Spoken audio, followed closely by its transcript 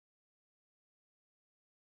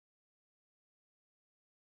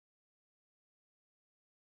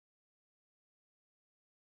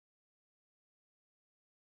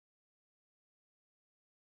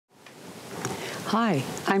Hi,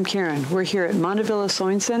 I'm Karen. We're here at Montevilla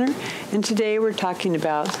Sewing Center, and today we're talking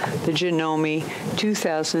about the Janome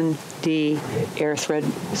 2000D AirThread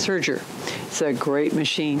Serger. It's a great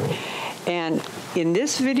machine. And in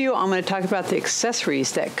this video, I'm going to talk about the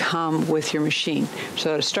accessories that come with your machine.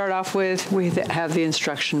 So to start off with, we have the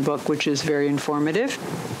instruction book, which is very informative.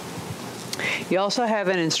 You also have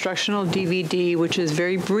an instructional DVD, which is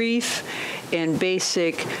very brief and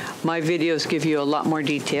basic. My videos give you a lot more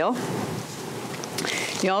detail.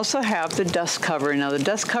 You also have the dust cover. Now, the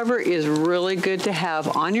dust cover is really good to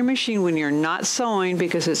have on your machine when you're not sewing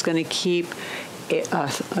because it's going to keep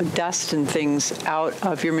dust and things out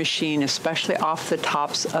of your machine, especially off the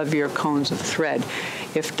tops of your cones of thread.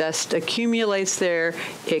 If dust accumulates there,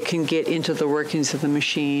 it can get into the workings of the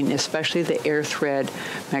machine, especially the AirThread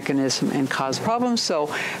mechanism, and cause problems.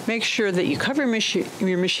 So make sure that you cover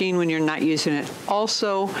your machine when you're not using it.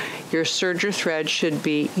 Also, your serger thread should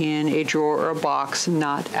be in a drawer or a box,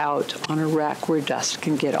 not out on a rack where dust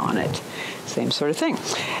can get on it. Same sort of thing.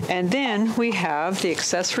 And then we have the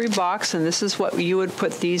accessory box, and this is what you would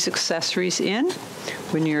put these accessories in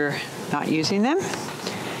when you're not using them.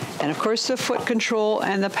 And of course the foot control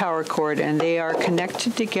and the power cord, and they are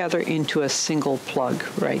connected together into a single plug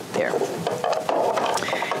right there.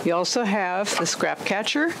 You also have the scrap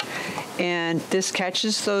catcher, and this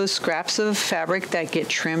catches those scraps of fabric that get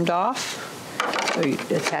trimmed off. So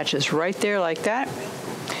it attaches right there like that.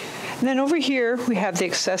 And then over here we have the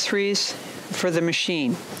accessories for the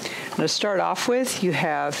machine. To start off with, you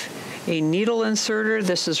have a needle inserter.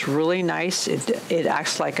 This is really nice. It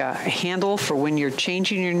acts like a handle for when you're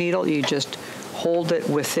changing your needle. You just hold it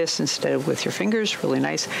with this instead of with your fingers. Really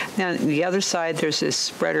nice. Now on the other side, there's this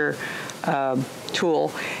spreader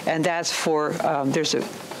tool, and that's for, there's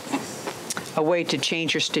a way to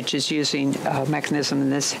change your stitches using a mechanism,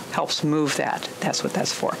 and this helps move that. That's what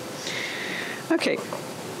that's for. Okay.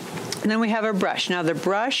 And then we have a brush. Now the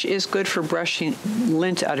brush is good for brushing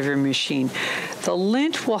lint out of your machine. The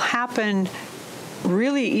lint will happen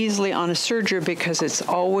really easily on a serger because it's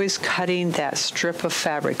always cutting that strip of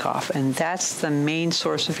fabric off, and that's the main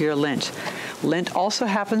source of your lint. Lint also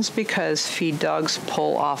happens because feed dogs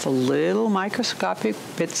pull off little microscopic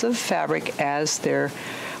bits of fabric as they're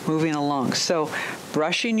moving along. So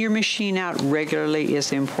brushing your machine out regularly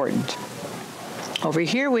is important. Over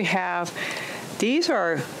here we have, these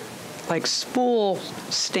are like spool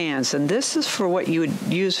stands, and this is for what you would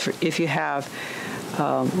use for if you have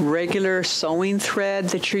regular sewing thread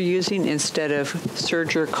that you're using instead of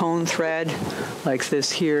serger cone thread like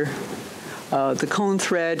this here. The cone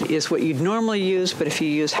thread is what you'd normally use, but if you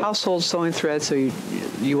use household sewing thread, so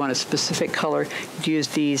you want a specific color, you'd use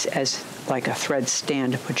these as like a thread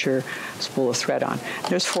stand to put your spool of thread on.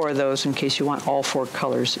 There's 4 of those in case you want all 4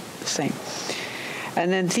 colors the same. And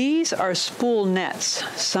then these are spool nets.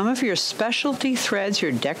 Some of your specialty threads,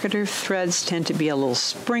 your decorative threads, tend to be a little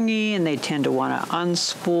springy, and they tend to want to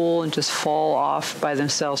unspool and just fall off by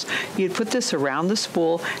themselves. You'd put this around the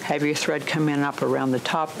spool, have your thread come in up around the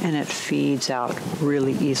top, and it feeds out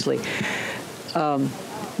really easily.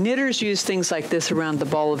 Knitters use things like this around the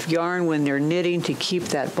ball of yarn when they're knitting to keep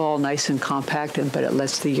that ball nice and compact, but it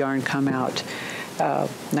lets the yarn come out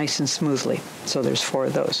nice and smoothly. So there's 4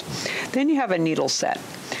 of those. Then you have a needle set.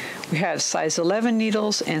 We have size 11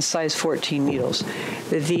 needles and size 14 needles.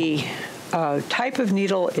 The type of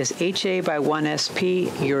needle is HA by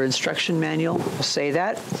 1SP. Your instruction manual will say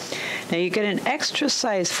that. Now you get an extra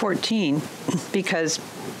size 14 because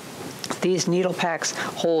these needle packs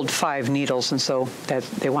hold 5 needles, and so that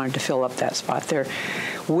they wanted to fill up that spot there.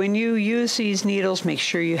 When you use these needles, make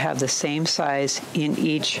sure you have the same size in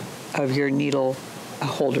each of your needle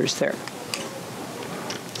holders there.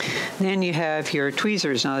 Then you have your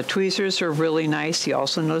tweezers. Now the tweezers are really nice. You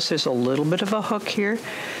also notice there's a little bit of a hook here.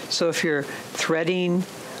 So if you're threading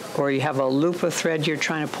or you have a loop of thread you're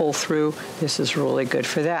trying to pull through, this is really good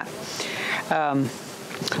for that.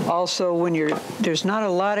 Also, when there's not a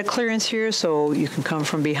lot of clearance here, so you can come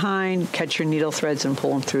from behind, catch your needle threads and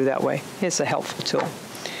pull them through that way. It's a helpful tool.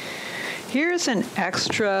 Here's an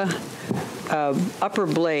extra upper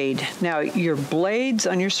blade. Now, your blades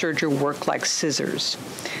on your serger work like scissors.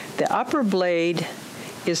 The upper blade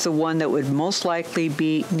is the one that would most likely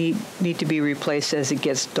need to be replaced as it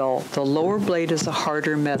gets dull. The lower blade is a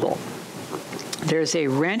harder metal. There's a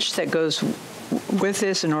wrench that goes with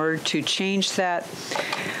this in order to change that.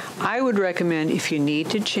 I would recommend, if you need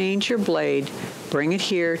to change your blade, bring it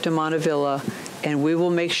here to Montevilla, and we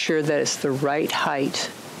will make sure that it's the right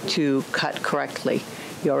height to cut correctly.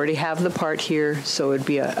 You already have the part here, so it'd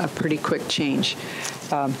be a pretty quick change.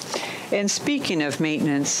 And speaking of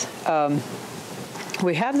maintenance,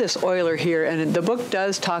 we have this oiler here, and the book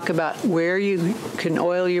does talk about where you can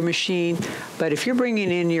oil your machine, but if you're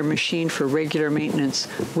bringing in your machine for regular maintenance,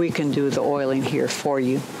 we can do the oiling here for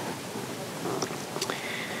you.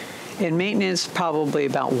 And maintenance, probably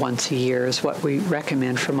about once a year is what we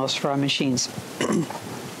recommend for most of our machines.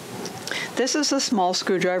 This is a small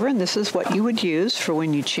screwdriver, and this is what you would use for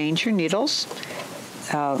when you change your needles.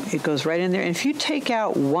 It goes right in there. And if you take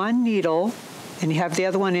out one needle and you have the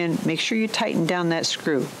other one in, make sure you tighten down that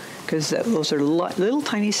screw, because those are little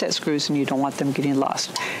tiny set screws and you don't want them getting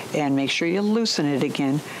lost. And make sure you loosen it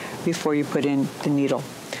again before you put in the needle.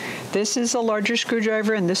 This is a larger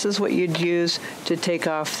screwdriver, and this is what you'd use to take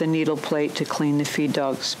off the needle plate to clean the feed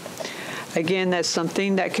dogs. Again, that's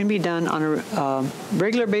something that can be done on a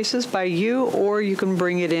regular basis by you, or you can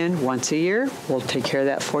bring it in once a year. We'll take care of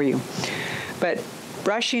that for you. But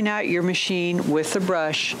brushing out your machine with the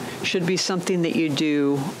brush should be something that you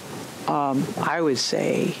do, I would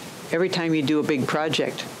say, every time you do a big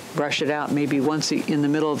project. Brush it out. Maybe once in the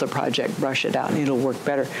middle of the project, brush it out, and it'll work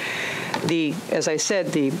better. As I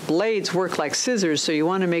said, the blades work like scissors, so you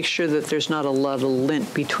want to make sure that there's not a lot of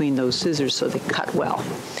lint between those scissors so they cut well.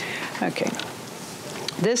 Okay.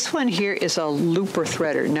 This one here is a looper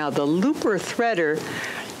threader. Now, the looper threader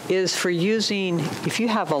is for using, if you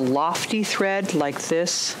have a lofty thread like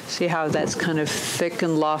this, see how that's kind of thick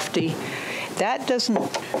and lofty? That doesn't,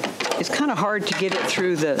 it's kind of hard to get it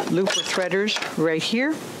through the looper threaders right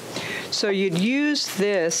here. So you'd use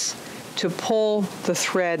this to pull the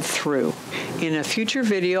thread through. In a future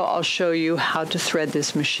video, I'll show you how to thread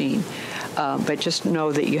this machine, but just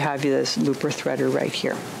know that you have this looper threader right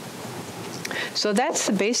here. So that's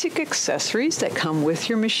the basic accessories that come with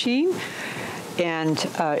your machine. And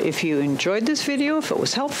if you enjoyed this video, if it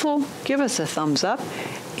was helpful, give us a thumbs up.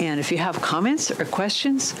 And if you have comments or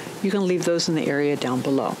questions, you can leave those in the area down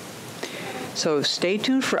below. So stay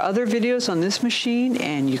tuned for other videos on this machine,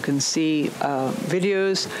 and you can see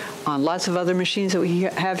videos on lots of other machines that we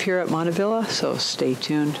have here at Montevilla. So stay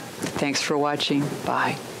tuned. Thanks for watching.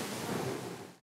 Bye.